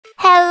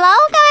Hello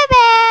Gummy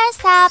Bears!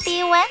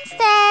 Happy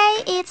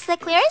Wednesday! It's the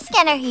clearance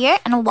scanner here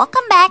and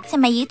welcome back to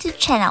my YouTube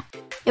channel.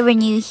 If you're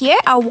new here,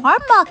 a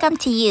warm welcome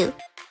to you.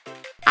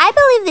 I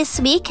believe this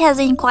week has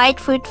been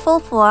quite fruitful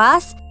for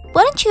us.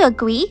 Wouldn't you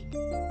agree?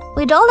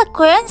 With all the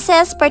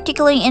clearances,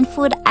 particularly in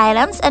food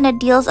items and the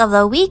deals of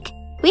the week,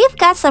 we've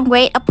got some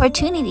great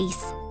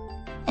opportunities.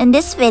 In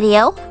this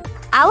video,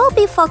 I will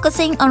be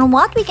focusing on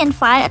what we can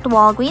find at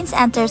Walgreens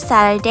until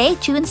Saturday,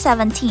 June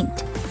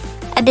 17th.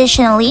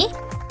 Additionally,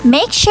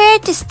 make sure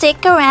to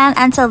stick around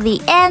until the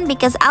end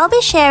because I'll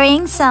be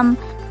sharing some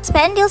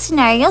spend deal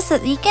scenarios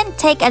that you can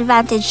take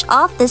advantage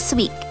of this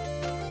week.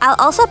 I'll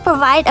also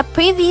provide a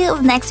preview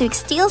of next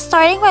week's deals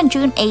starting on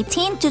June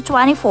 18th to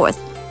 24th,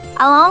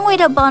 along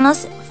with a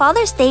bonus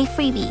Father's Day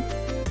freebie.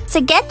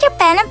 So get your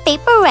pen and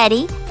paper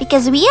ready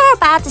because we are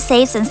about to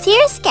save some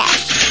serious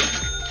cash.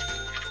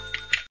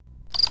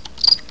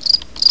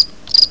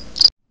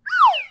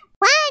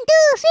 1,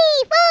 2, 3,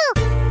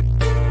 4.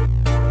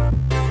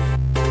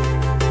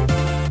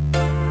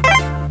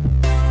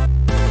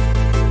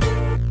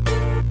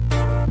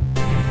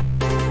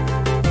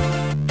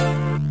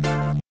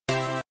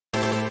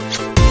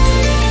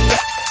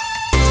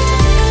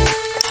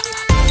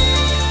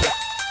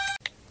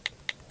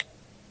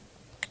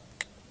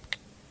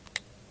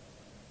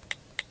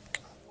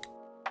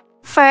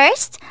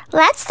 First,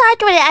 let's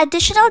start with the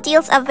additional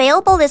deals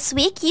available this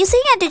week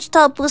using a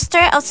digital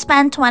booster of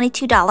spend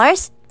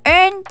 $22,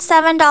 earn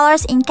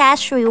 $7 in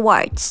cash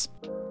rewards.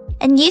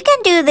 And you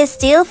can do this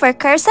deal for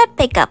curbside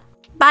pickup.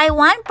 Buy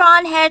one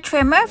blonde hair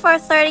trimmer for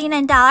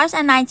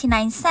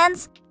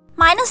 $39.99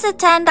 minus the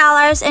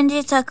 $10 in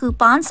digital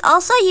coupons.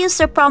 Also use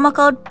the promo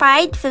code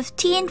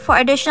PRIDE15 for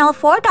additional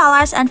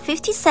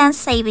 $4.50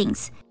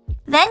 savings.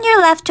 Then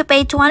you're left to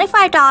pay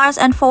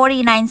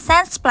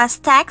 $25.49 plus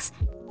tax.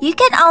 You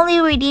can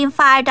only redeem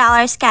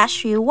 $5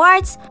 cash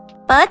rewards,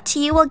 but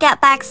you will get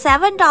back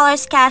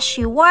 $7 cash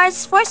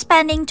rewards for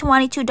spending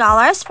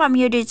 $22 from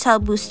your digital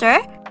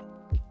booster.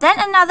 Then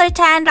another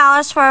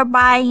 $10 for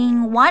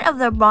buying one of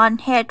the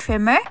blonde hair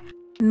trimmer,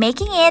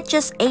 making it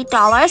just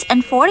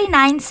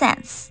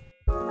 $8.49.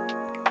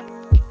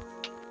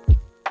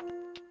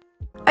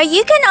 Or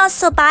you can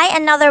also buy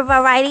another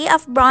variety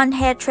of blonde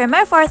hair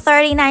trimmer for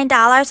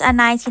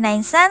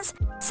 $39.99.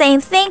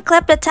 Same thing,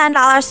 clip the $10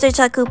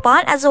 digital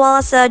coupon as well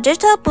as a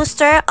digital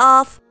booster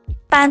of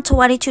spend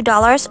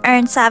 $22,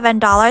 earn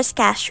 $7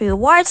 cash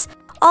rewards.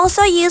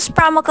 Also use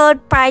promo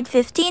code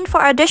PRIDE15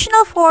 for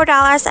additional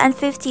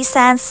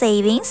 $4.50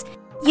 savings.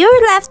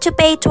 You're left to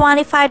pay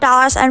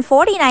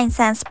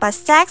 $25.49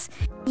 plus tax.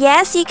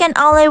 Yes, you can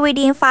only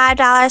redeem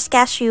 $5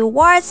 cash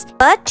rewards,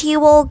 but you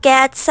will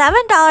get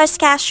 $7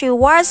 cash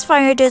rewards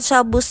from your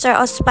digital booster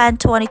of spend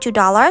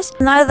 $22,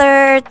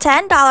 another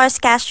 $10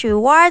 cash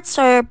rewards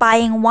for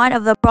buying one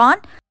of the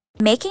blonde,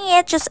 making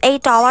it just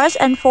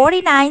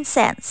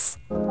 $8.49.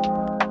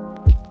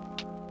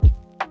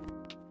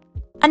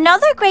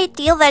 Another great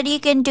deal that you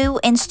can do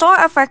in store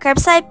or for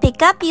curbside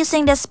pickup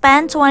using the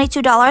spend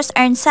 $22,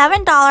 earn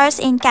 $7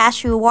 in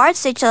cash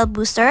rewards digital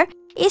booster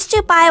is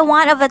to buy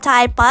one of the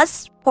Tide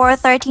Pods for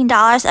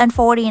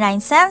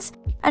 $13.49,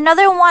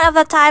 another one of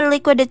the Tide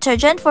liquid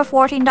detergent for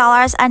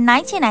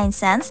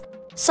 $14.99.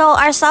 So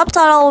our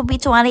subtotal will be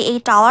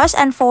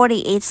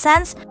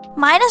 $28.48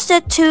 minus the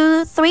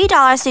two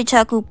 $3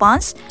 digital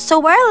coupons. So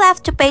we're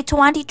left to pay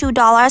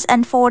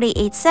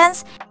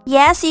 $22.48.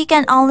 Yes, you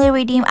can only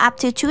redeem up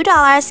to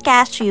 $2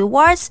 cash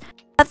rewards,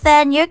 but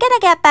then you're gonna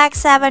get back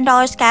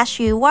 $7 cash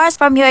rewards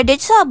from your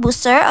digital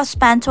booster of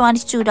spend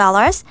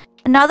 $22.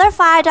 Another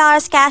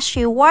 $5 cash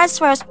rewards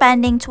for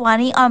spending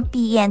 $20 on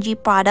P&G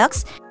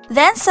products.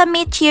 Then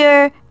submit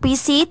your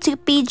receipt to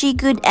PG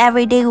Good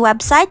Everyday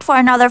website for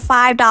another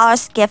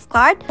 $5 gift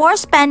card for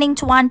spending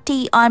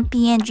 $20 on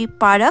P&G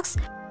products,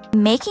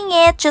 making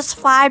it just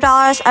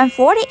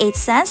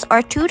 $5.48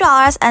 or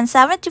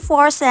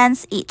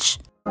 $2.74 each.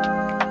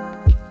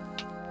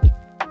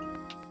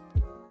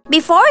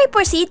 Before we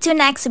proceed to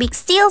next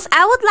week's deals,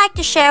 I would like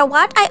to share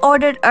what I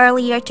ordered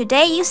earlier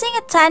today using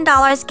a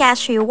 $10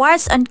 cash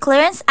rewards on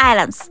clearance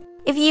items.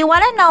 If you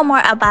want to know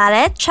more about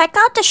it, check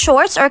out the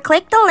shorts or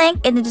click the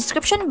link in the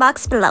description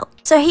box below.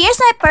 So here's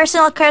my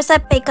personal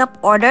curbside pickup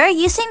order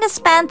using the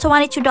spend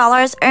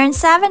 $22, earn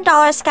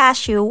 $7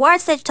 cash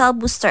rewards digital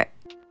booster.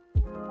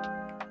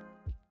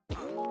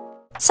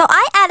 So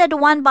I added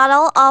one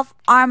bottle of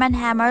Arm &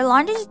 Hammer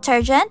laundry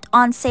detergent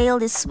on sale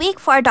this week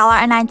for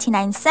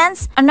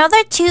 $1.99,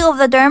 another two of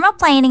the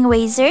dermaplaning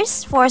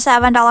razors for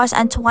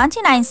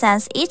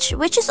 $7.29 each,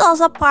 which is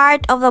also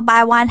part of the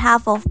buy one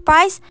half off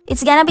price.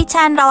 It's gonna be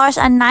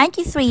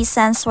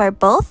 $10.93 for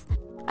both,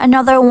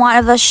 another one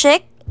of the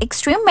Schick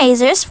Extreme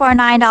razors for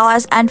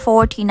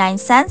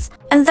 $9.49,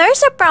 and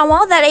there's a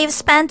promo that if you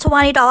spend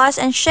 $20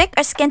 in Schick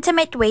or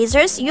Skintimate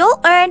razors, you'll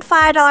earn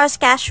 $5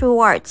 cash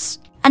rewards.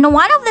 And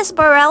one of this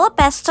Barilla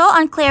Pesto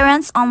on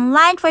clearance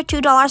online for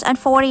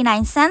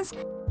 $2.49.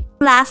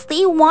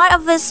 Lastly, one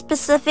of this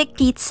specific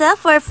pizza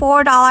for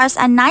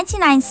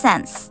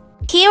 $4.99.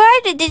 Here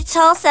are the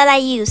details that I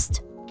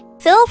used.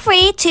 Feel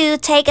free to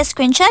take a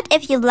screenshot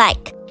if you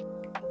like.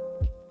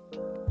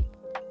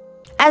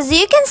 As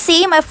you can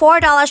see, my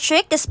 $4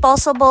 Strict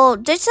disposable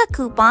digital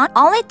coupon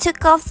only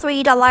took off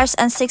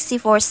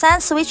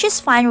 $3.64, which is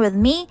fine with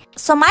me.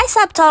 So my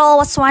subtotal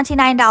was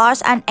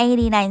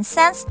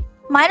 $29.89,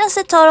 minus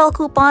the total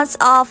coupons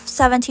of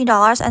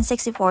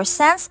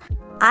 $17.64.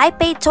 I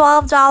paid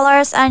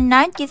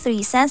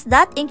 $12.93,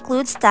 that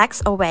includes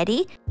tax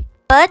already.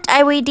 But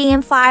I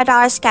redeemed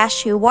 $5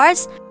 cash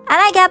rewards, and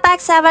I got back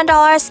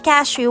 $7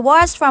 cash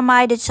rewards from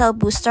my digital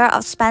booster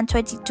of spend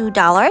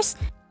 $22.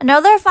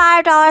 Another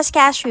 $5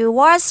 cash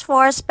rewards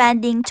for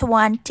spending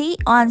 $20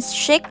 on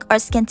Schick or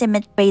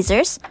Skintimate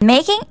razors,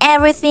 making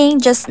everything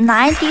just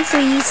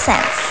 93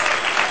 cents.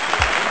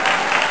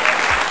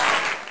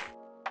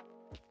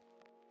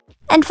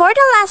 And for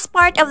the last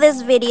part of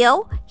this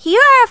video, here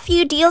are a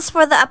few deals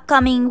for the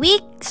upcoming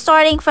week,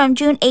 starting from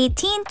June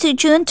 18th to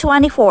June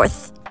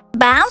 24th.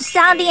 Bounce,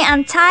 Downy,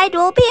 and Tide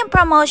will be in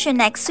promotion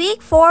next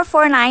week for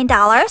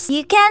 $9.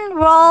 You can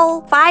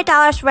roll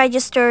 $5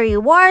 register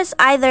rewards,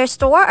 either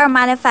store or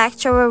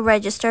manufacturer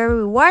register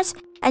rewards,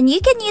 and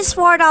you can use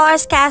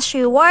 $4 cash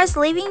rewards,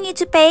 leaving you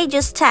to pay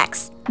just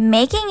tax,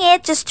 making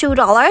it just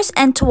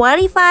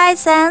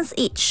 $2.25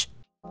 each.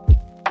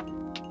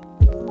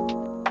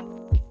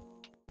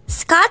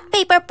 Scott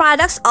Paper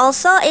Products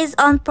also is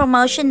on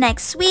promotion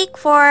next week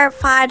for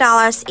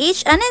 $5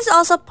 each and is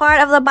also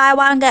part of the buy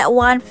one get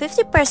one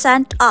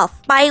 50%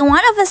 off. Buying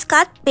one of the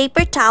Scott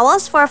Paper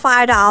towels for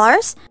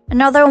 $5,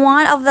 another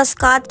one of the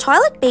Scott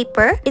toilet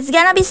paper, it's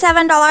gonna be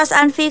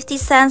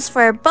 $7.50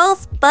 for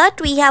both,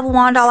 but we have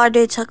 $1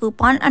 digital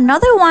coupon,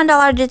 another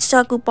 $1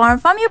 digital coupon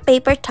from your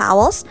paper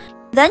towels.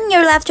 Then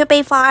you're left to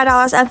pay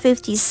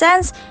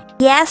 $5.50.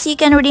 Yes, you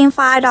can redeem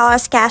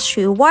 $5 cash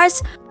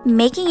rewards,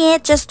 making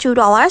it just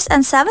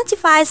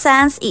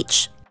 $2.75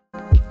 each.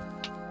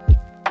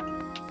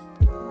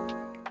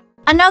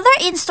 Another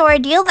in-store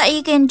deal that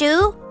you can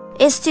do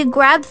is to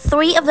grab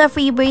 3 of the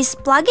FREEBIE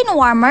plug-in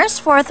warmers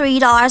for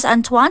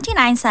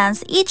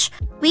 $3.29 each.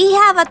 We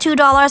have a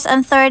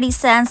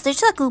 $2.30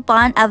 digital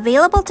coupon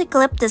available to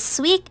clip this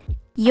week.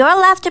 You're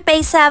left to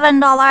pay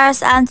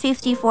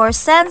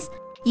 $7.54.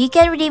 You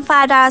can redeem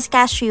 $5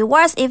 cash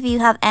rewards if you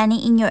have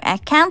any in your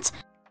account,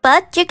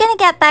 but you're gonna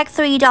get back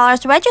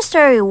 $3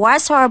 register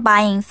rewards for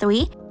buying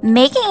 3,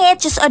 making it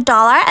just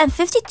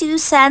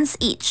 $1.52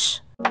 each.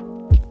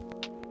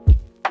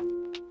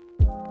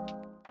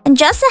 And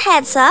just a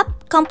heads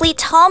up,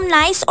 complete Home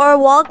Nice or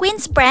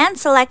Walgreens brand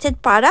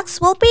selected products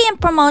will be in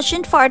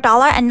promotion for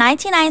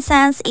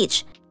 $1.99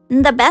 each.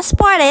 And the best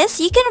part is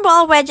you can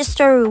roll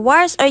register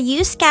rewards or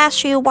use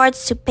cash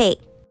rewards to pay.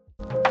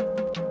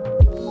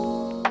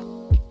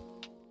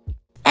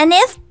 And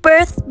if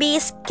Birth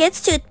Bees Kids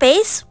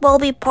Toothpaste will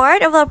be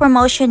part of the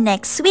promotion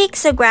next week,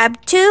 so grab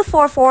 2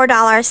 for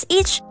 $4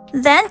 each,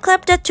 then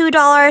clip the $2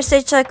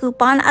 digital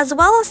coupon as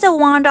well as the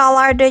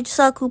 $1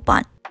 digital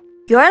coupon.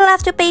 You're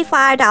left to pay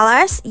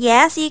 $5.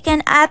 Yes, you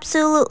can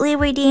absolutely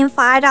redeem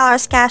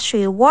 $5 cash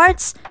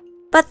rewards,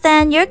 but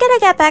then you're gonna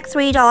get back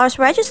 $3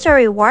 register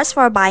rewards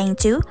for buying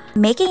 2,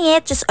 making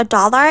it just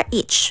 $1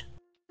 each.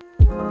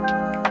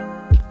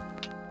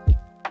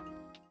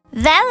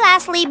 Then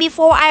lastly,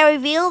 before I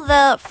reveal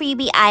the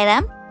freebie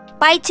item,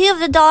 buy 2 of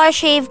the Dollar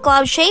Shave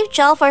Club Shave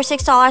Gel for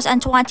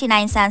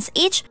 $6.29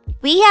 each.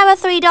 We have a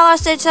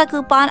 $3 digital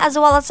coupon as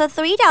well as a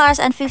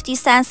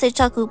 $3.50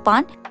 digital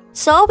coupon.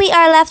 So we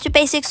are left to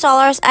pay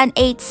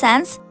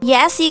 $6.08.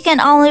 Yes, you can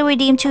only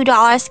redeem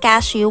 $2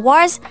 cash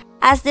rewards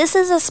as this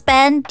is a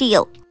spend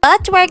deal.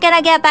 But we're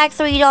gonna get back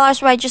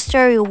 $3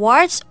 register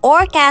rewards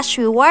or cash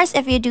rewards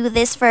if you do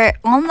this for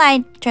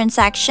online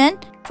transaction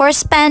for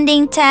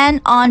spending $10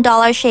 on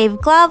Dollar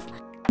Shave Glove,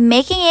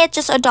 making it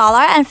just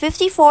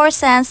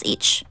 $1.54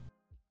 each.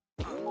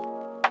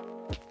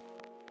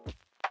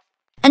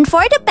 And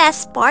for the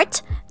best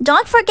part,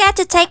 don't forget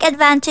to take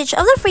advantage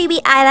of the freebie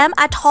item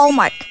at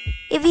Hallmark.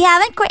 If you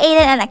haven't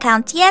created an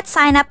account yet,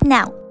 sign up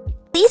now.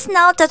 Please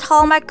note that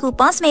Hallmark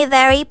coupons may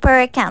vary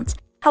per account.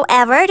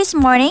 However, this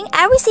morning,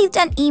 I received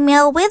an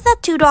email with a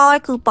 $2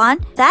 coupon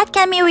that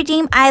can be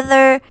redeemed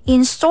either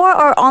in-store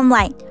or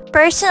online.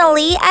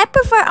 Personally, I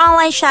prefer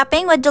online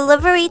shopping with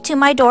delivery to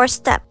my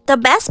doorstep. The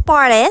best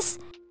part is,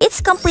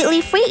 it's completely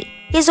free.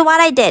 Here's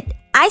what I did.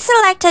 I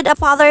selected a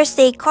Father's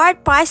Day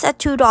card priced at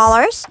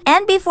 $2,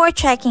 and before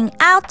checking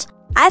out,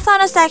 I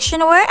found a section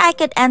where I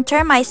could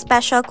enter my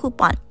special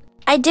coupon.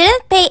 I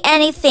didn't pay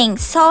anything,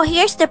 so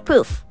here's the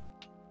proof.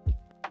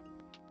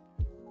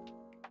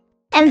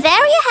 And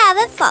there you have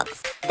it,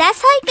 folks.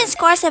 That's how you can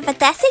score some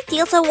fantastic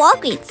deals at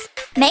Walgreens.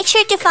 Make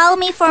sure to follow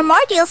me for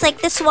more deals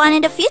like this one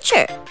in the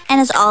future. And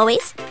as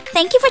always,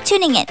 thank you for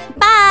tuning in.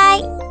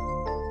 Bye!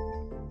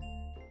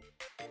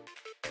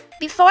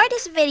 Before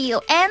this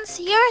video ends,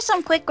 here are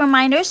some quick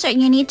reminders that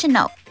you need to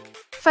know.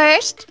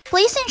 First,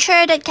 please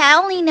ensure that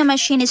Catalina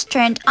machine is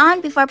turned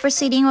on before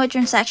proceeding with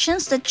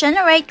transactions that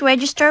generate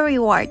register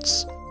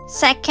rewards.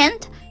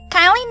 Second,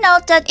 kindly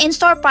note that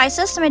in-store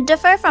prices may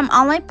differ from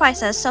online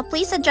prices, so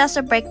please adjust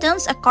the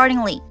breakdowns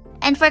accordingly.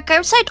 And for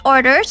curbside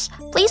orders,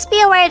 please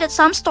be aware that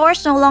some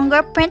stores no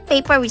longer print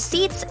paper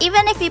receipts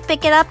even if you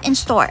pick it up in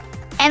store.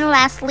 And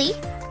lastly,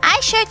 I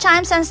might share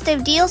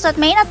time-sensitive deals that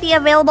may not be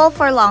available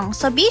for long,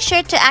 so be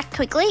sure to act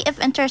quickly if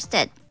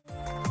interested.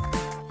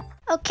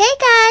 Okay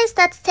guys,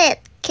 that's it.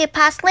 Keep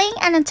hustling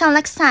and until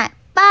next time.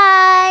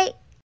 Bye!